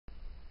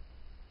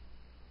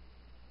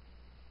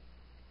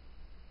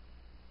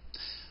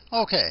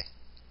Okay,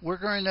 we're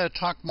going to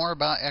talk more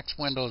about X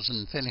Windows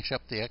and finish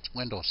up the X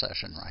Windows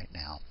session right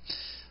now.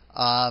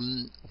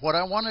 What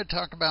I want to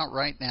talk about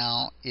right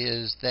now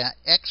is that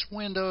X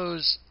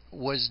Windows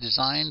was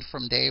designed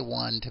from day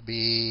one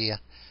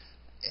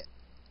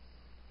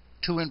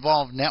to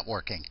involve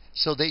networking,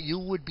 so that you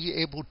would be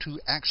able to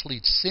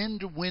actually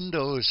send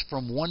windows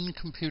from one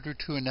computer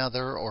to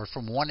another, or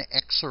from one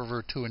X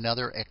server to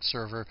another X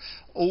server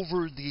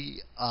over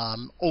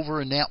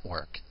a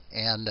network,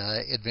 and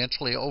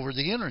eventually over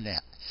the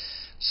internet.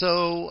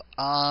 So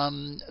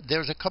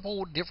there's a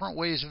couple different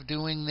ways of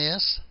doing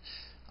this.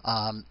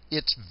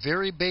 It's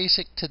very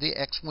basic to the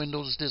X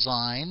Windows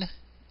design,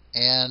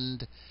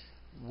 and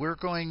we're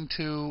going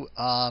to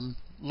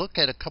look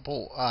at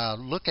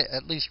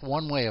at least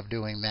one way of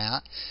doing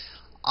that.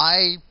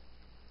 I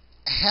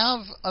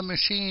have a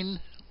machine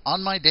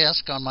on my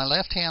desk. On my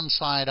left hand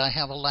side, I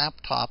have a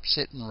laptop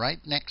sitting right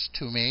next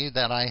to me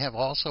that I have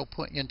also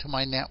put into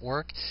my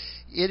network.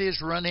 It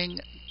is running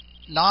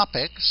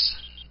Knoppix.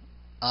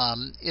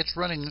 It's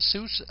running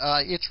SUSE.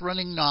 It's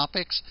running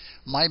Knoppix.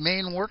 My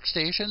main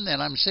workstation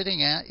that I'm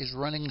sitting at is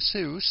running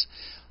SUSE.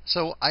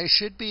 So I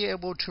should be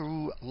able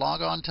to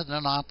log on to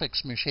the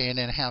Knoppix machine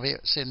and have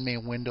it send me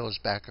windows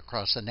back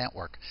across the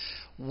network.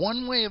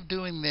 One way of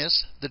doing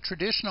this, the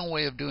traditional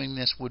way of doing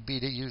this, would be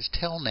to use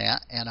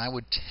Telnet, and I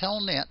would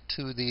Telnet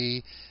to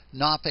the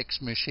Knoppix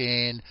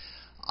machine.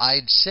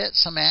 I'd set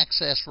some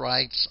access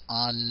rights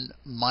on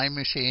my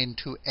machine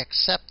to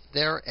accept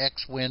their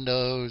X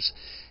Windows,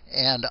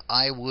 and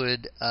I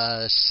would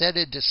set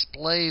a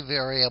display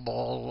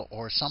variable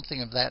or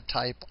something of that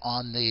type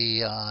on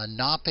the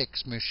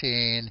Knoppix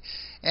machine,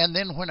 and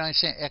then when I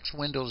sent X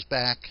Windows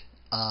back,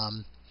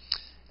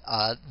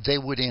 they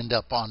would end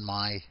up on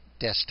my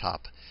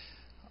desktop.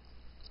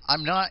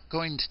 I'm not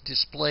going to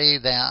display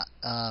that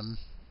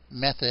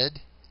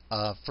method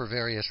for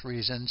various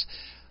reasons.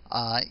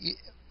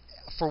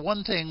 For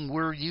one thing,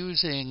 we're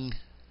using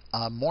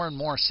more and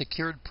more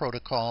secured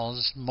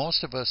protocols.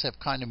 Most of us have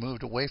kind of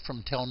moved away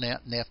from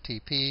Telnet and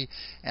FTP,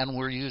 and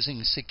we're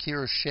using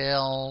secure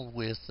shell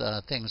with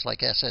things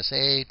like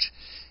SSH,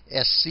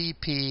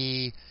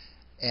 SCP,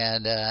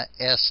 and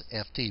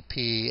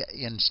SFTP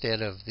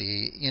instead of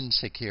the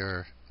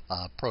insecure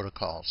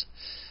protocols.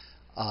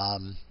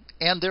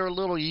 And they're a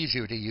little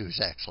easier to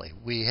use, actually.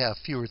 We have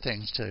fewer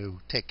things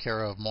to take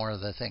care of. More of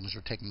the things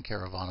are taken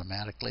care of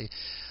automatically.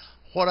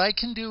 What I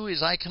can do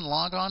is I can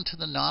log on to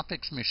the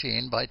Knoppix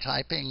machine by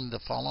typing the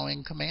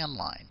following command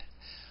line,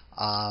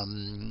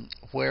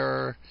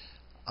 where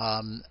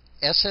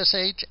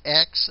SSH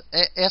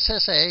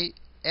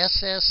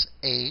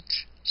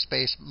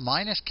space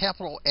minus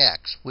capital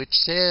X, which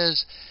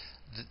says,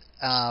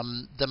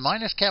 the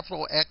minus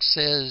capital X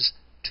says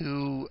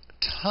to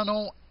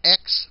tunnel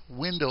X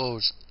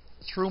Windows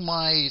through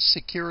my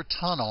secure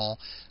tunnel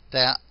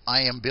that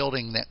I am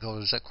building that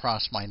goes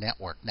across my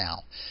network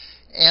now.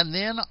 And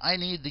then I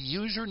need the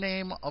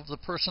username of the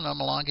person I'm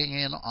logging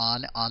in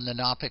on the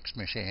Knoppix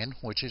machine,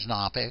 which is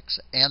Knoppix,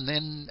 and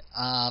then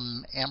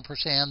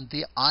ampersand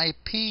the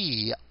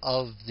IP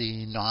of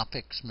the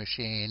Knoppix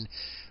machine,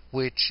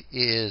 which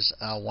is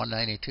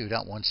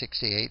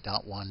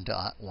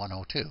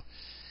 192.168.1.102.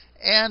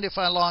 And if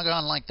I log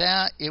on like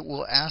that, it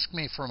will ask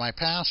me for my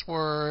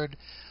password.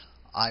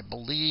 I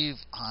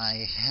believe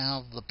I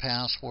have the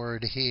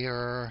password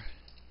here.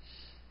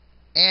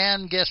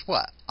 And guess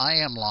what? I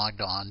am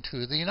logged on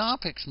to the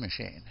Knoppix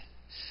machine.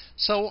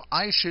 So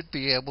I should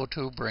be able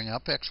to bring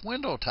up X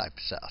window type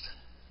stuff.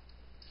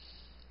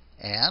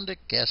 And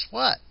guess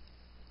what?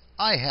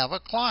 I have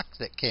a clock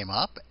that came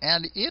up,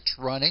 and it's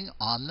running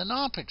on the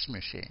Knoppix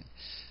machine.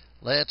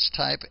 Let's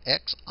type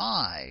X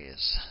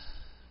eyes.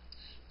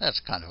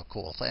 That's kind of a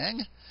cool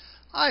thing.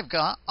 I've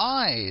got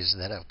eyes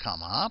that have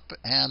come up,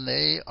 and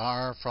they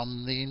are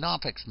from the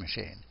Knoppix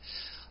machine.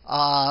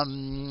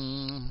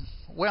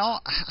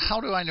 Well, how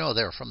do I know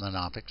they're from the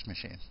Knoppix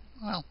machine?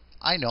 Well,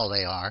 I know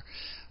they are.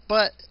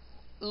 But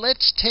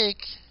let's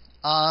take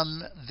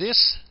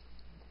this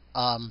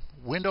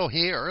window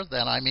here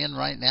that I'm in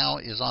right now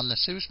is on the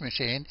SUSE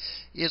machine.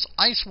 Is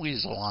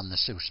Iceweasel on the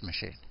SUSE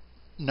machine?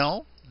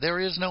 No, there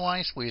is no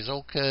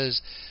Iceweasel,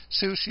 because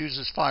SUSE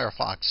uses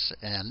Firefox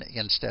and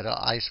instead of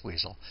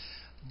Iceweasel.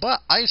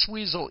 But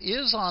Iceweasel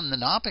is on the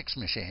Knoppix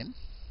machine.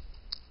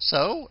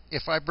 So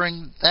if I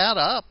bring that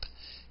up,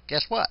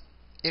 guess what?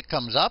 It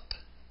comes up,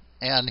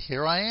 and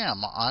here I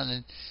am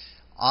on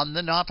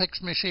the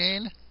Knoppix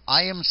machine.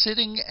 I am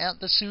sitting at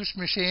the SUSE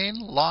machine,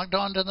 logged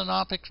onto the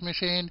Knoppix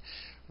machine,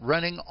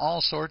 running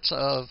all sorts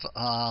of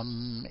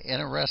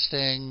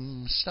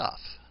interesting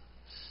stuff.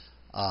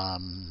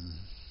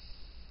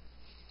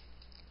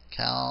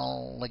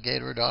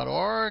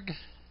 Calligator.org.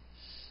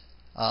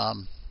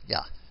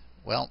 Yeah,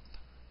 well,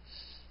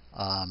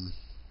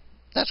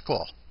 that's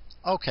cool.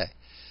 Okay.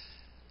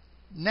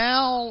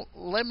 Now,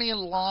 let me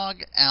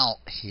log out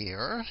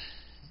here,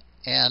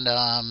 and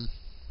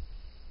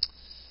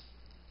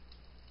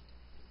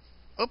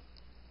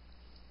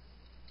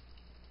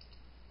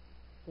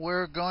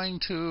we're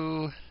going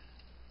to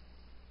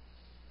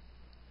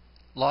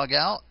log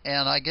out,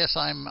 and I guess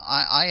I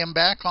am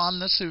back on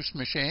the SUSE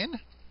machine,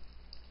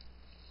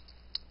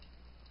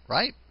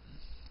 right?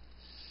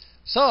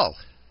 So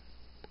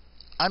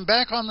I'm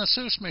back on the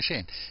SUSE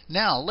machine.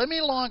 Now let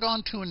me log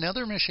on to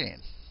another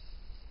machine.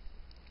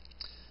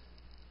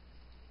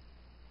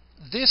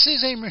 This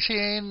is a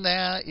machine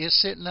that is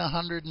sitting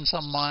 100 and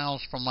some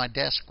miles from my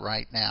desk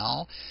right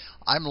now.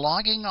 I'm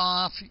logging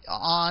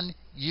on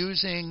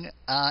using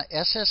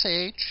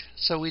SSH,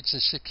 so it's a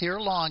secure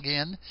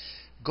login,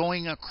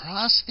 going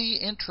across the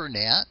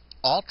internet.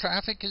 All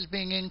traffic is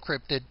being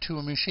encrypted to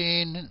a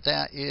machine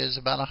that is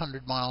about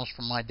 100 miles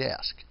from my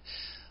desk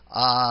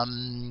at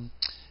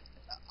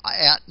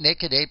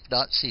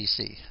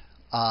nakedape.cc.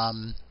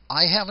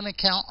 I have an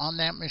account on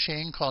that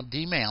machine called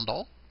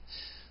Mandel.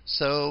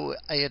 So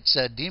it's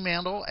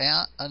dmandel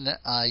at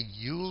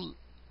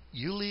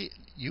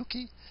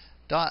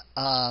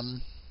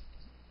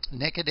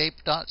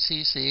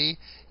nakedape.cc,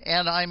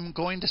 and I'm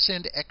going to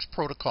send X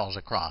protocols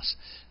across.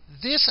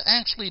 This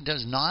actually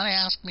does not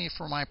ask me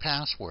for my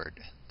password.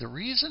 The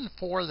reason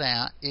for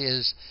that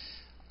is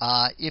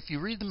if you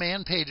read the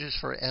man pages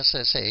for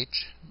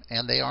SSH,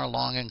 and they are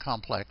long and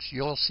complex,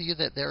 you'll see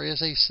that there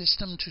is a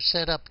system to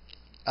set up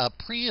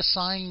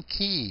pre-assigned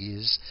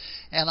keys,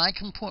 and I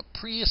can put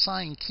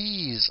pre-assigned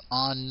keys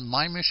on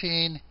my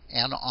machine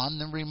and on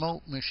the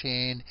remote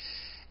machine,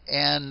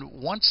 and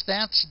once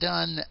that's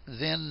done,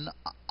 then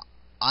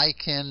I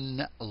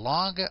can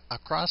log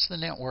across the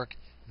network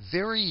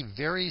very,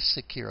 very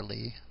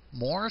securely,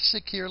 more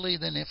securely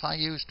than if I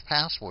used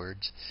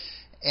passwords,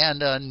 and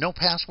no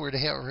password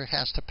ever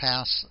has to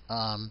pass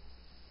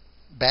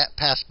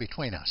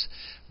between us.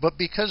 But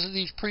because of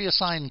these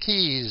pre-assigned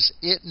keys,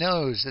 it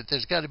knows that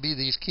there's got to be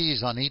these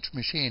keys on each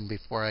machine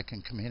before I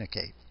can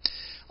communicate.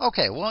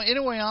 Okay, well,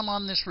 anyway, I'm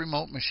on this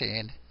remote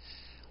machine.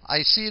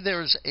 I see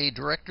there's a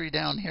directory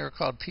down here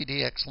called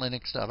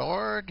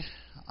pdxlinux.org.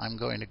 I'm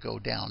going to go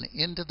down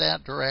into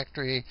that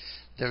directory.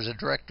 There's a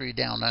directory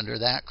down under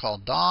that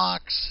called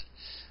docs.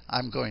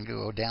 I'm going to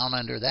go down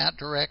under that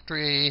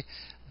directory.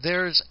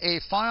 There's a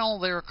file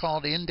there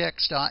called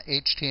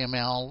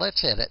index.html.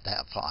 Let's edit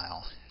that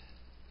file.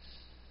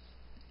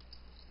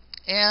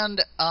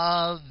 And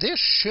this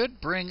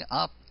should bring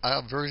up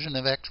a version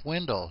of X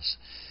Windows.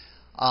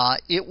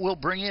 It will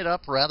bring it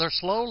up rather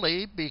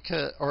slowly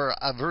because, or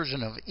a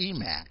version of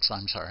Emacs,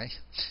 I'm sorry,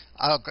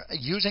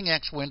 using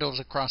X Windows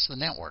across the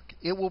network.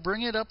 It will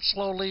bring it up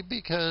slowly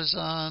because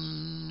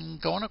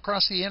going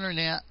across the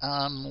internet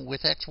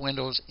with X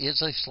Windows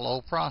is a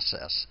slow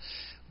process.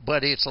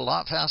 But it's a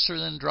lot faster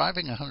than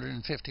driving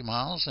 150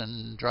 miles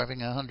and driving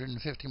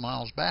 150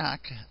 miles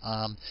back.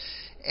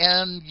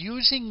 And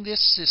using this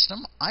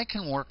system, I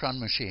can work on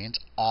machines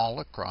all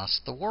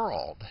across the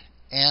world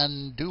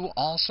and do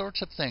all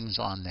sorts of things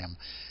on them.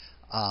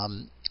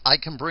 I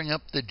can bring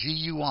up the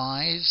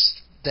GUIs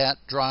that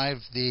drive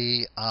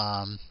the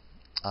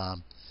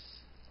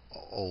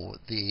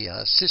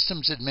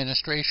systems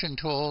administration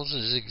tools.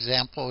 As an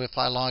example, if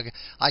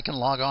I can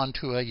log on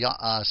to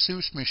a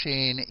SUSE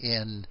machine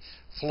in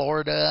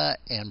Florida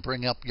and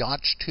bring up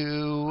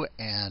Yacht2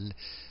 and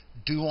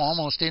do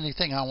almost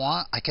anything I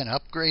want. I can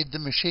upgrade the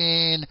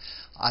machine.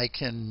 I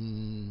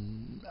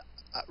can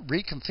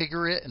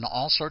reconfigure it in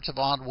all sorts of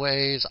odd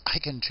ways. I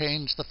can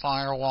change the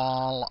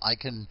firewall. I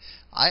can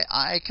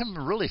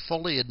really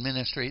fully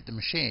administrate the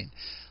machine.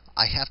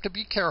 I have to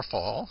be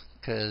careful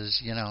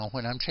because, you know,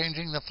 when I'm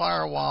changing the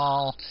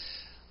firewall,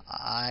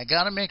 I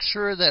got to make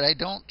sure that I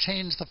don't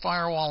change the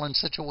firewall in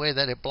such a way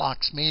that it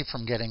blocks me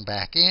from getting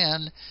back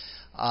in.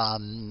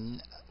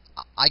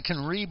 I can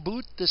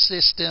reboot the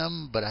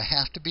system, but I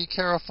have to be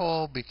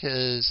careful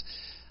because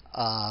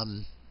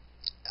I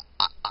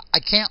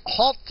can't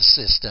halt the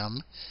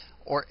system,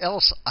 or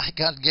else I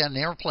got to get an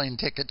airplane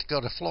ticket to go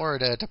to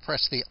Florida to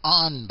press the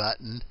on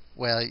button.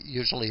 Well,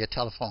 usually a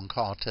telephone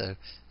call to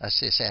a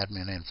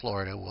sysadmin in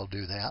Florida will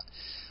do that,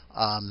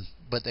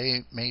 but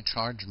they may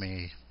charge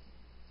me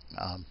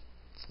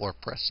for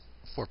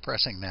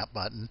pressing that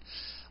button.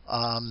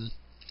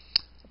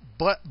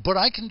 But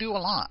I can do a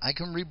lot. I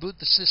can reboot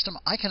the system.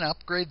 I can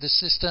upgrade the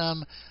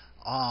system.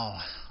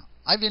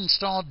 I've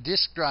installed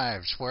disk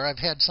drives where I've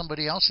had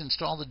somebody else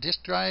install the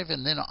disk drive,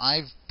 and then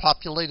I've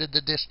populated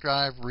the disk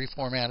drive,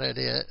 reformatted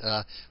it,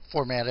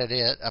 formatted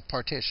it,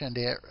 partitioned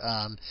it,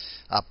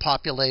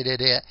 populated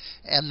it,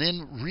 and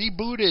then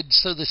rebooted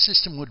so the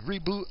system would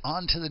reboot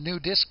onto the new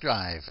disk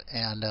drive.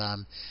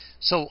 And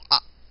so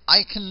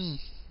I can.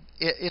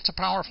 It's a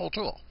powerful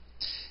tool.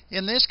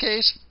 In this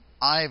case,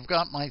 I've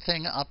got my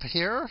thing up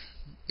here.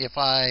 If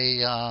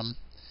I,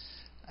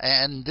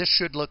 and this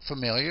should look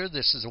familiar.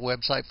 This is a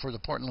website for the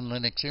Portland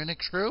Linux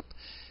Unix group.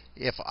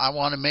 If I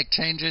want to make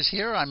changes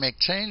here, I make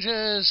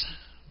changes.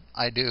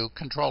 I do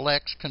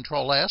Control-X,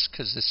 Control-S,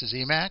 because this is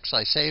Emacs.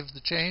 I save the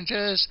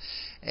changes,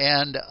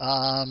 and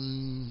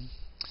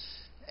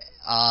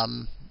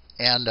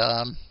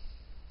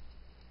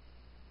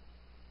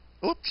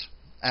oops,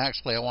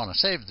 actually I want to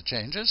save the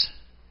changes,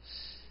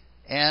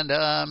 and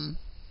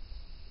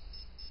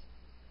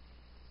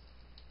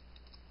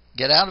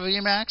get out of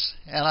Emacs,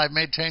 and I've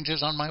made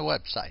changes on my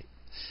website.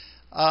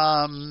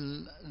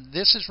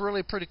 This is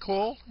really pretty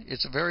cool.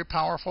 It's a very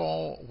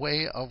powerful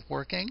way of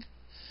working.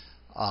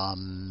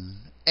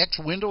 X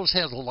Windows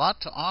has a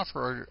lot to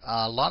offer,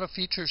 a lot of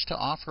features to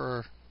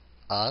offer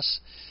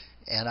us,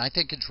 and I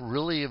think it's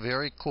really a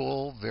very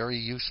cool, very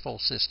useful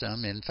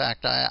system. In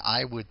fact,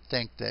 I would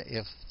think that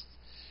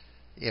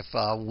if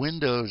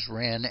Windows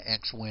ran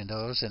X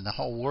Windows and the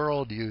whole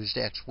world used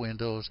X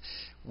Windows,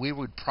 we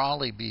would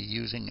probably be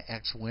using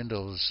X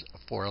Windows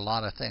for a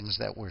lot of things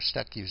that we're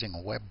stuck using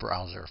a web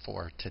browser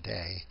for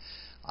today.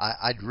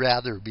 I'd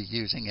rather be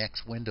using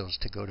X Windows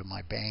to go to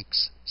my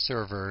bank's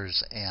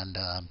servers and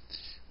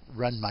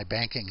run my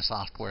banking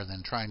software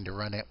than trying to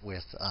run it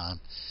with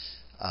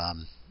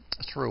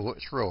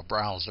through a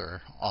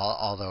browser.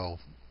 Although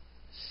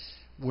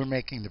we're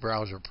making the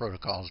browser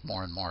protocols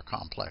more and more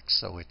complex,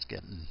 so it's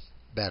getting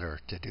better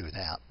to do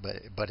that.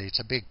 But it's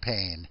a big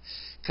pain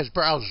because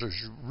browsers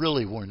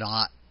really were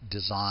not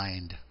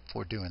designed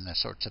for doing the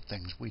sorts of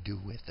things we do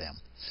with them.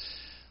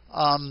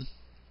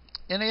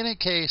 In any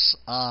case,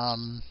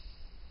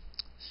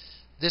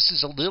 this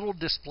is a little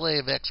display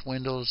of X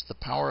Windows, the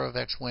power of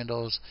X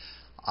Windows.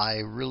 I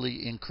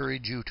really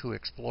encourage you to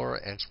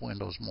explore X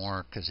Windows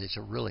more because it's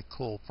a really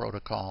cool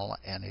protocol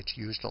and it's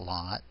used a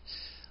lot.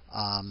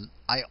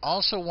 I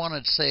also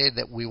wanted to say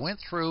that we went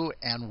through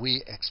and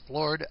we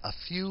explored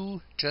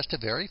just a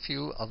very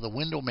few of the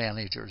window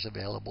managers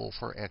available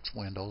for X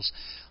Windows.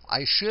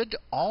 I should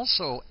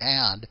also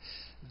add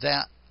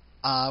that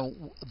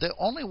the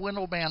only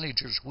window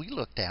managers we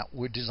looked at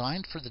were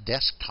designed for the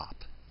desktop.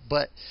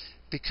 But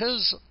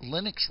because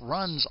Linux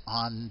runs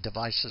on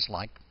devices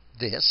like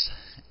this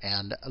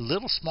and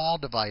little small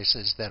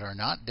devices that are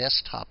not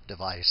desktop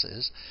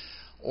devices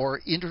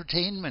or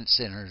entertainment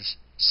centers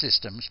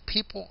systems,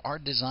 people are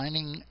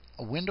designing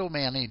window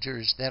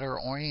managers that are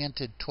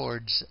oriented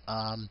towards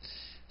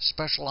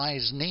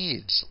specialized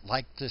needs,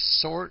 like if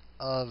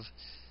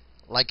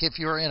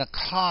you're in a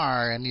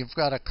car and you've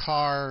got a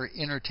car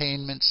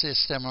entertainment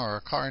system or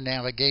a car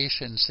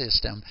navigation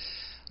system,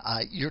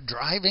 you're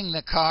driving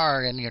the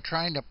car and you're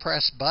trying to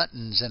press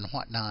buttons and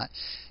whatnot.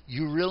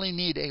 You really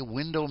need a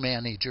window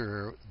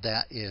manager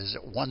that is,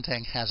 one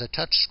thing, has a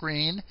touch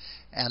screen,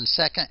 and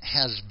second,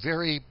 has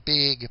very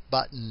big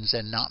buttons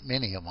and not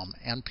many of them.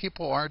 And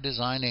people are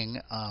designing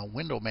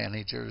window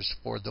managers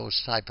for those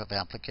type of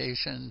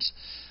applications.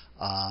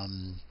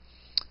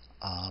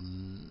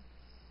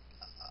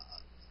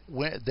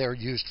 They're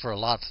used for a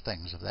lot of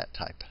things of that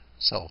type.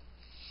 So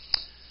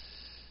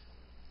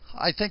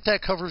I think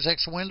that covers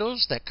X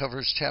Windows. That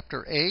covers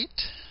Chapter 8.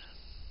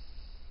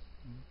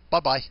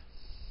 Bye-bye.